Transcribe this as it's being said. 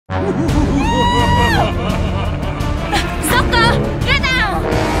Soccer, get out!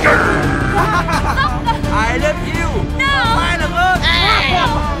 I love you. No! Mai là ơn.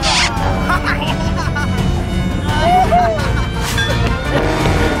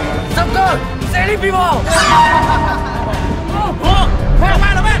 Soccer, silly people.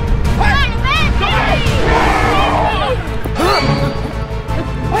 Mai là bên.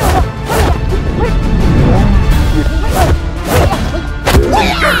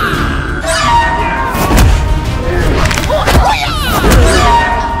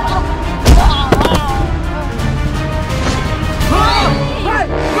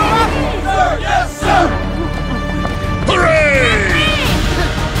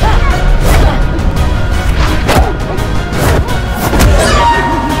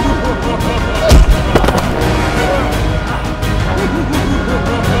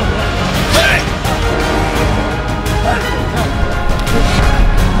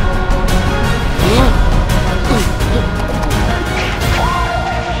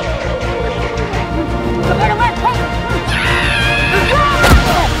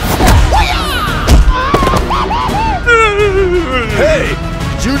 Hey,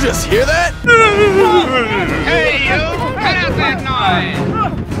 did you just hear that? Hey, you! Cut out that noise!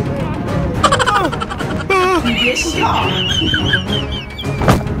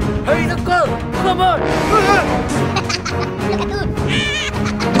 Hey, Soccer, come on.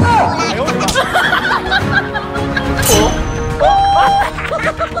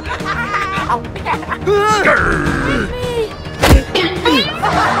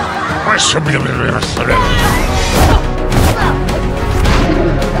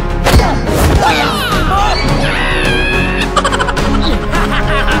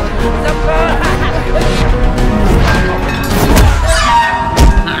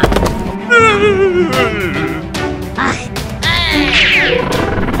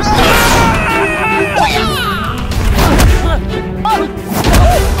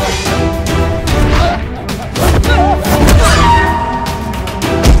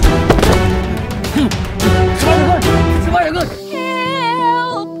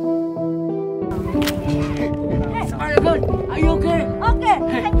 Are you okay? Okay,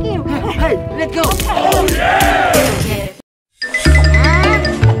 thank you. Hey, let's go. Oh yeah!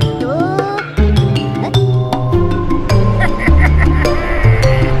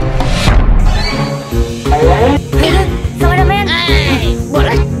 Spiderman! What?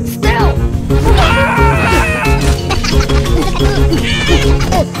 Still!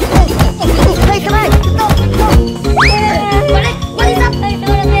 Hey, come on! Go! Go! What is up? Hey,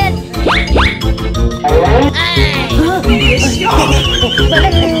 Spiderman!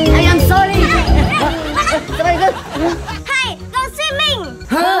 I am sorry! Hey, go swimming!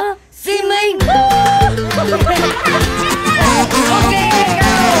 Huh? Swimming? Okay,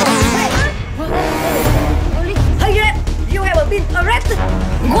 go! Hey, you have been arrested.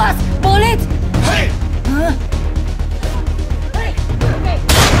 What? Police? Hey! Huh?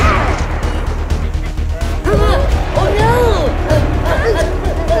 Oh no!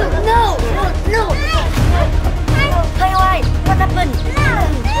 No! No! Hey, why? What happened?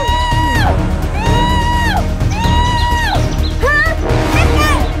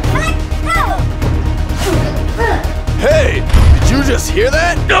 Hey, did you just hear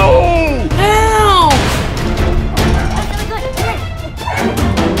that? No! Ow!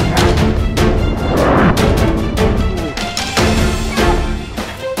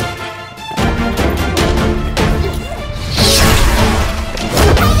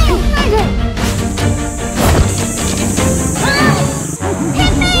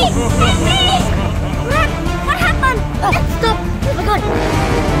 What happened? Stop! Oh my god!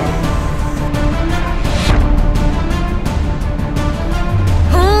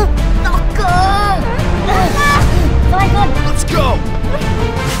 Huh? Soccer! Oh my god! Let's go!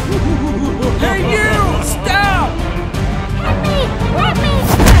 Hey, you! Stop! Help me! Help me!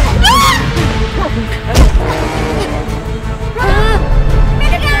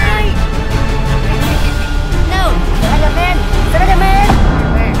 No! Spiderman! Spiderman!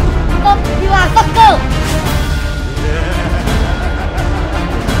 Stop! You are Soccer!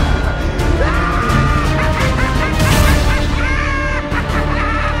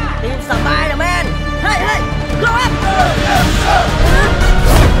 Team Spiderman! Hey, hey! Grow up!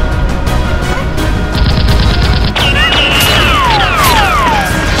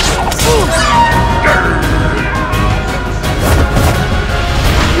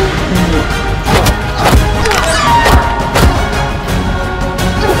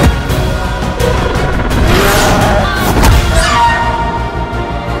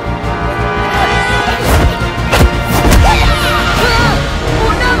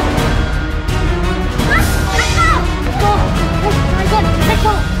 Oh no!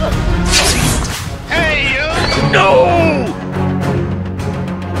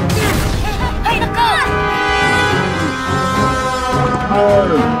 Hey,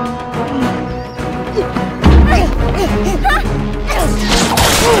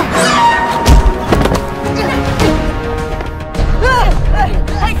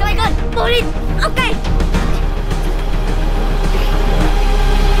 Spider-Man, police! Okay!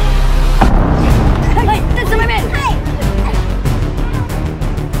 Hey, that's Spider-Man! Hey!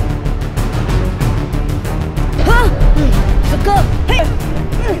 Huh? Let's go! Hey!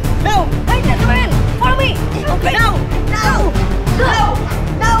 No! Hey, that's Spider-Man! Follow me! Okay! No! No! No!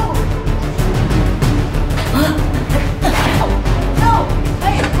 No! No!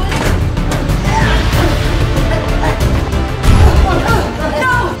 Hey!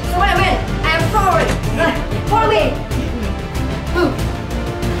 No! Spider-Man! I am sorry! Follow me!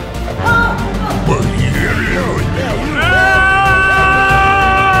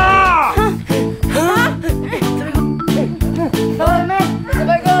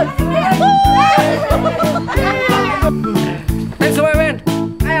 Hey, Spiderman,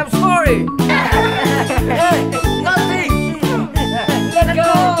 I am sorry. Hey, nothing. Let's go.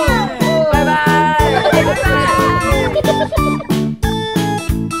 Bye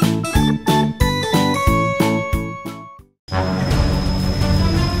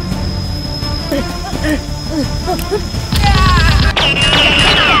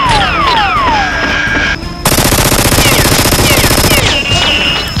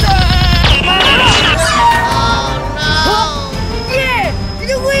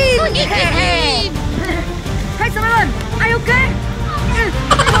Hey, Spider-Man, are you okay? Hey!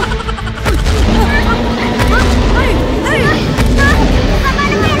 Spider-Man,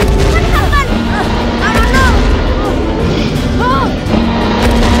 what happened? I don't know.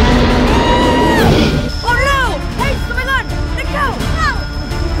 Oh no! Hey, Spider-Man, let go!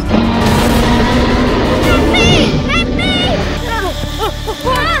 Help me! Help me!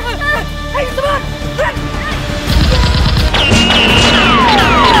 Hey, Spider-Man, run!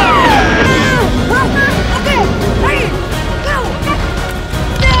 Okay, hurry! Go!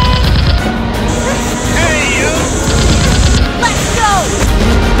 Hey, you! Let's go!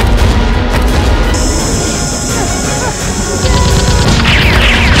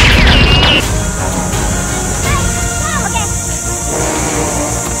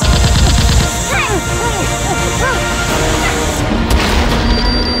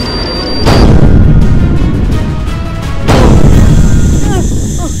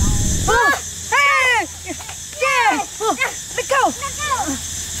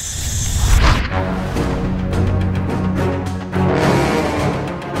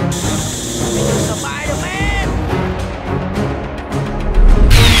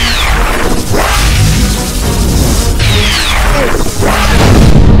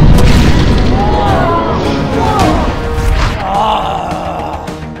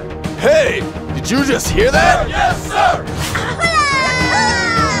 Hey, did you just hear that? Yes, sir!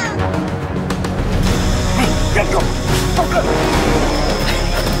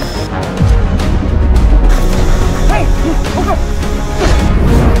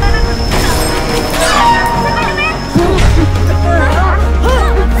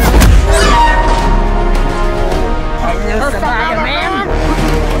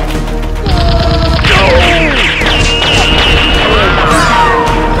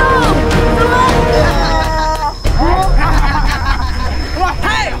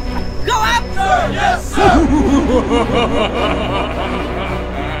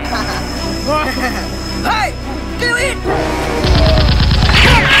 Hey, kill it!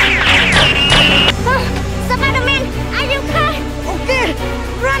 Spider-Man, are you okay? Okay,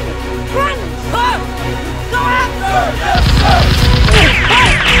 run, run! Go up!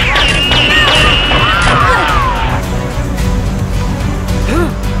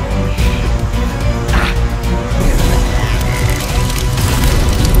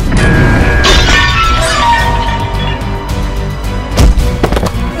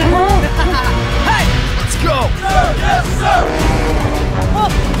 Let's go! Sir, yes, sir!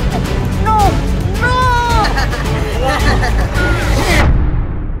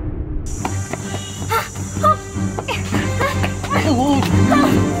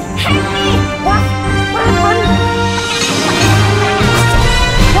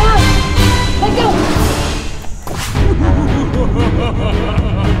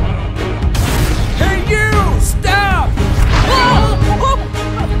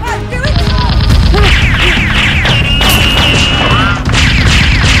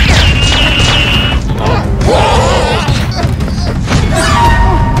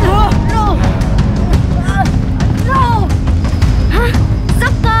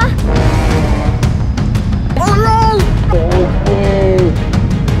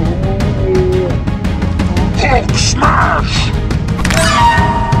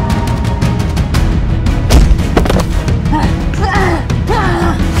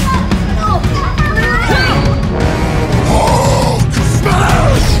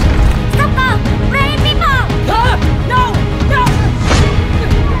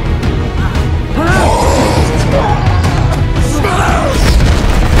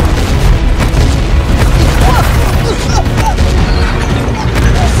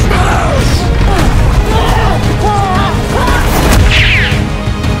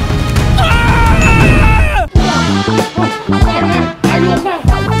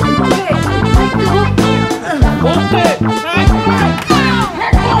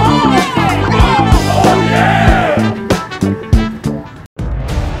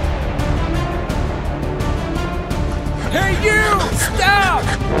 Hey, you! Stop!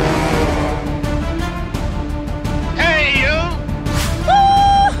 Hey, you!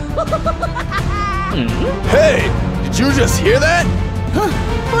 Hey! Did you just hear that?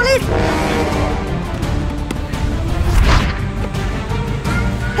 Police!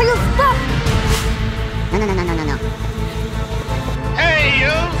 Hey, you stop! No. Hey,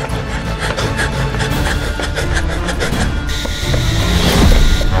 you!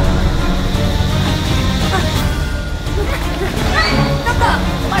 Doctor!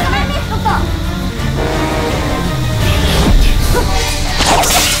 Spider-Man! Doctor!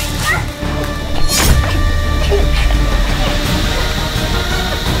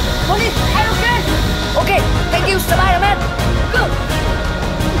 Police! Are you okay? Okay, thank you, Spider-Man! Go!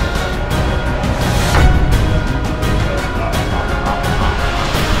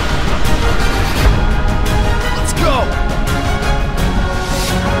 Let's go!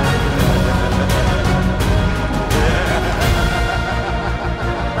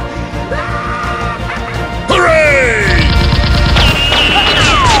 Hooray!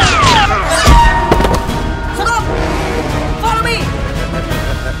 Stop! Follow me!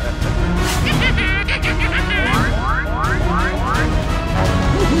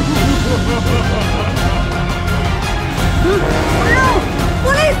 No!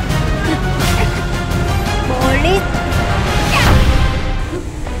 Police! Police!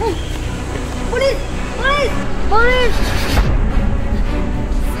 Police! Police! Police!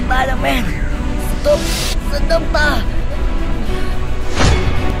 Spider-Man! Stop! Stop ta!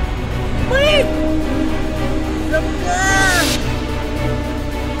 Police! Stop ka!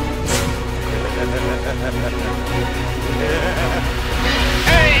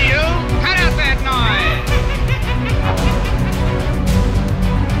 Hey, you! Cut out that noise!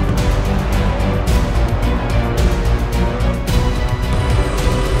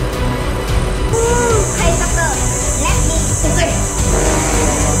 Hey, doctor! Let me... Okay.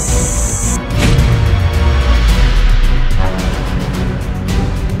 No.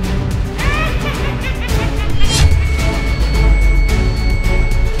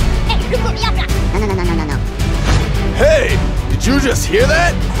 Hey! Did you just hear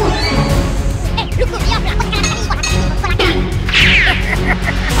that?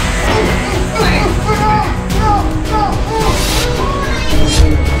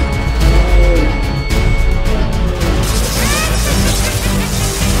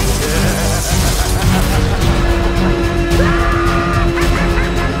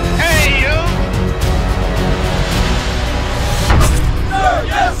 Hey, you!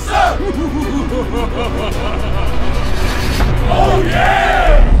 Yes, sir! Oh,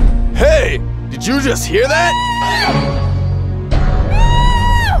 yeah! Hey! Did you just hear that?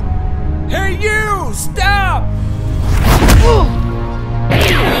 Hey, you! Stop!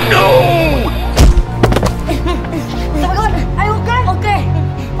 No! Spider-Man, are you okay? Okay.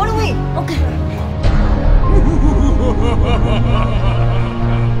 Follow me. Okay.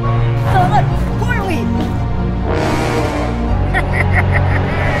 Spider-Man, follow me.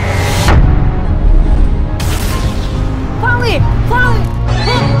 Follow me. Follow me.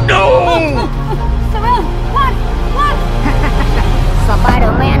 No! Spider-Man, one.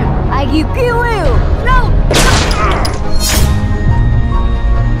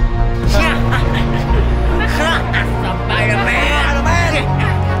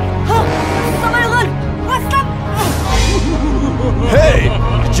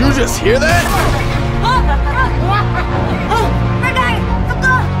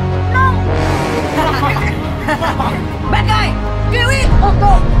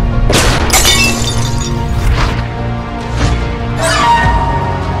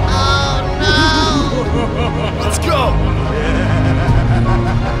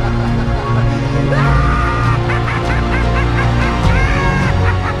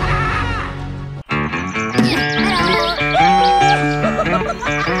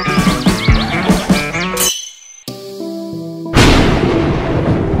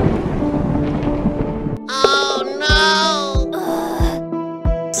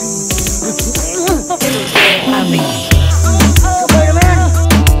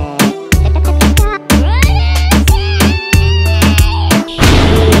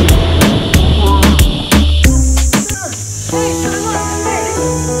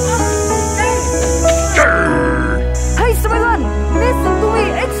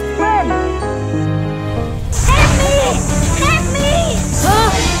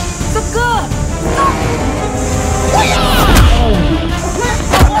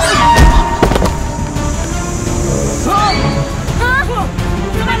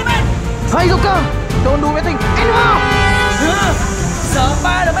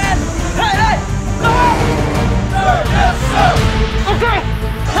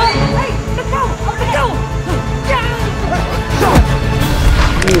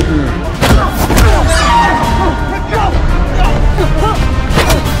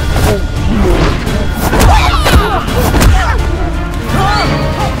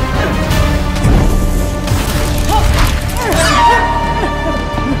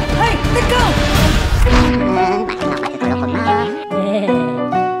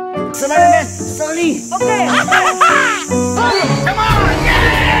 đi. Ok. Come on, yeah!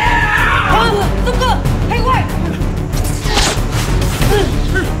 Zucker, hang quay.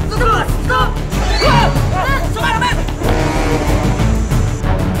 Zucker, stop. Spiderman.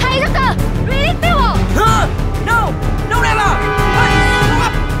 Hey, Zucker! Really, Theo? No, never.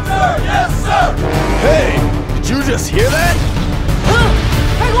 Sir, yes, sir! Hey, did you just hear that?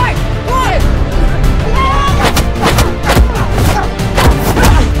 Hang quay.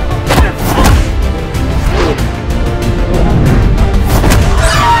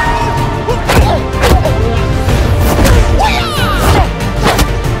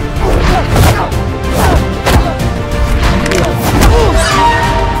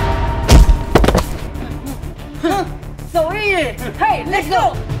 Hey, let's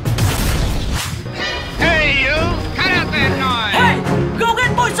go! Hey, you! Cut out that noise! Hey, go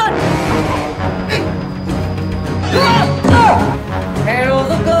get motion! Hello,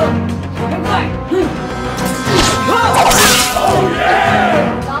 Zucker! Hang quay. Oh, yeah!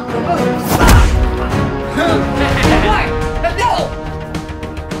 Hang quay. Let's go!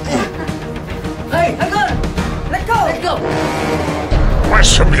 Hey, hang on! Let's go!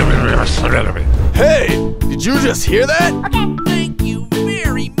 Hey, did you just hear that? Thank you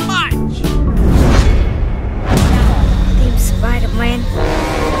very much. Team Spider-Man.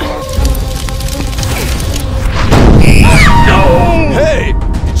 Hey,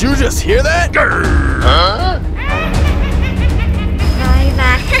 did you just hear that? Huh? Nói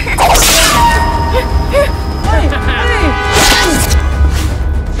mà.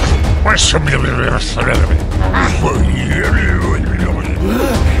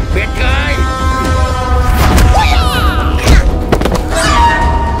 Big guy!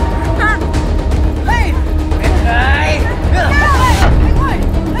 Hey! Big guy! Hang quay.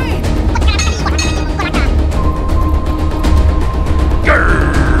 Hey!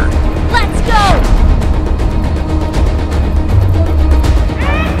 Let's go!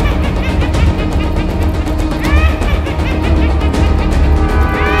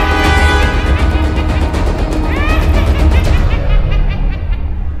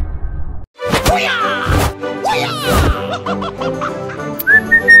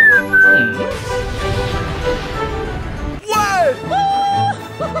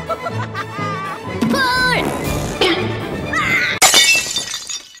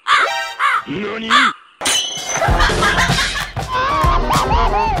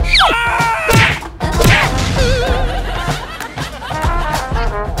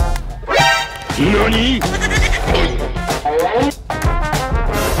 Nani?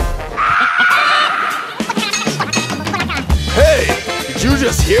 Hey, did you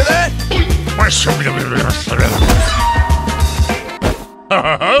just hear that?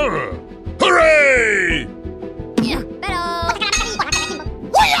 Hooray!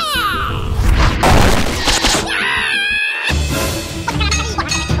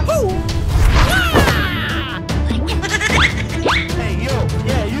 Hey, yo,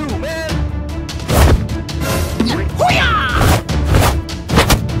 yeah, you, man.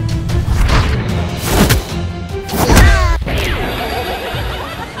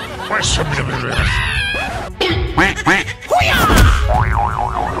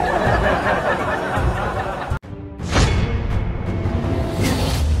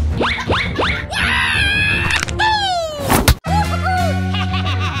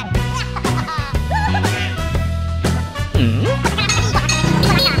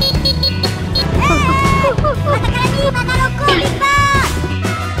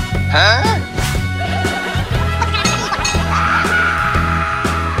 Huh?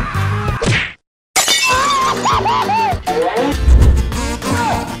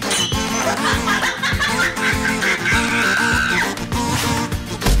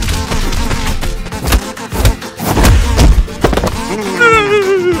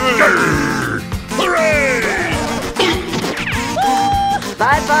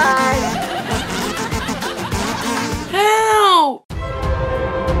 Bye-bye! Help!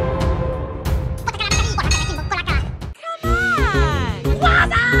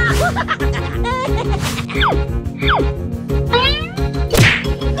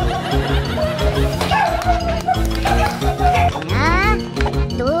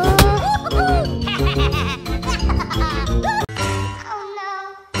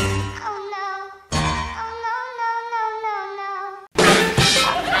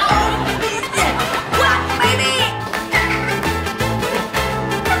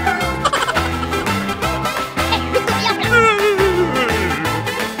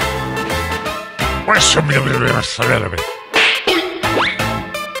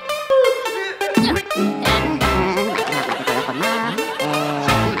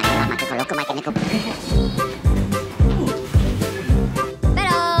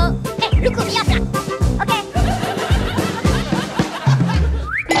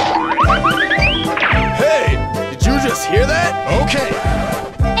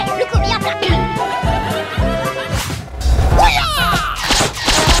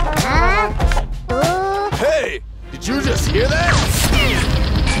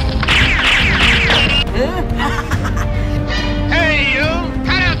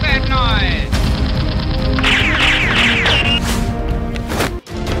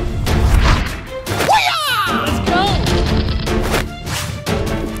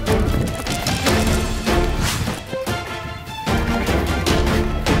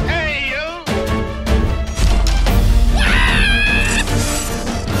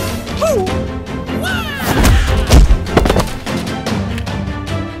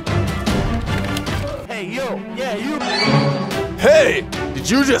 Hey, did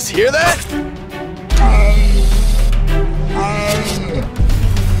you just hear that?